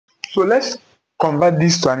So let's convert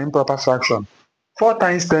this to an improper fraction. 4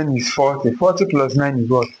 times 10 is 40. 40 plus 9 is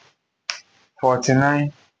what?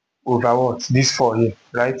 49 over what? This 4 here,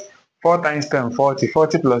 right? 4 times 10, 40.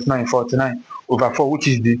 40 plus 9, 49 over 4, which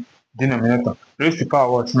is the denominator. Raised to power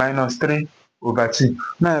what? Minus 3 over 2.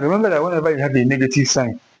 Now remember that whenever you have a negative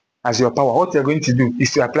sign as your power, what you're going to do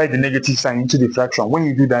is to apply the negative sign into the fraction. When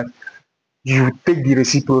you do that, you take the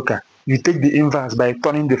reciprocal. You take the inverse by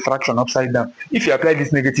turning the fraction upside down. If you apply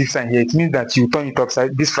this negative sign here, it means that you turn it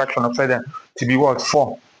upside, this fraction upside down to be what?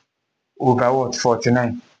 4 over what?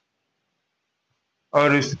 49. All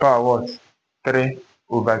raised to power what? 3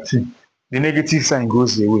 over 2. The negative sign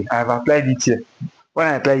goes away. I have applied it here. When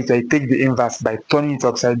I apply it, I take the inverse by turning it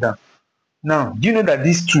upside down. Now, do you know that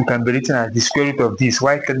this 2 can be written as the square root of this,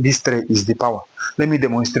 while this 3 is the power? Let me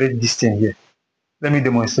demonstrate this thing here. Let me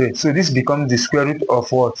demonstrate. So this becomes the square root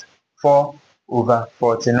of what? 4 over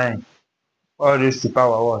 49. All raised to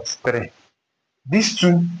power what? 3. This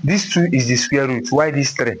 2 is the square root. Why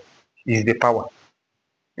this 3 is the power?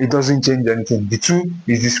 It doesn't change anything. The 2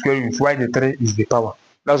 is the square root. Why the 3 is the power?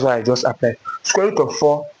 That's why I just applied. Square root of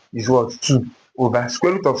 4 is what? 2 over.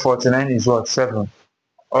 Square root of 49 is what? 7.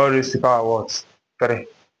 All raised to power what? 3.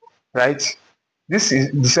 Right? This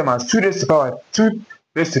is the same as 2 raised to power 3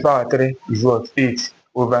 is what? 8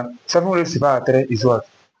 over 7 raised to power 3 is what?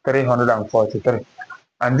 343.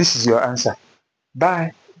 And this is your answer.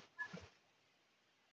 Bye.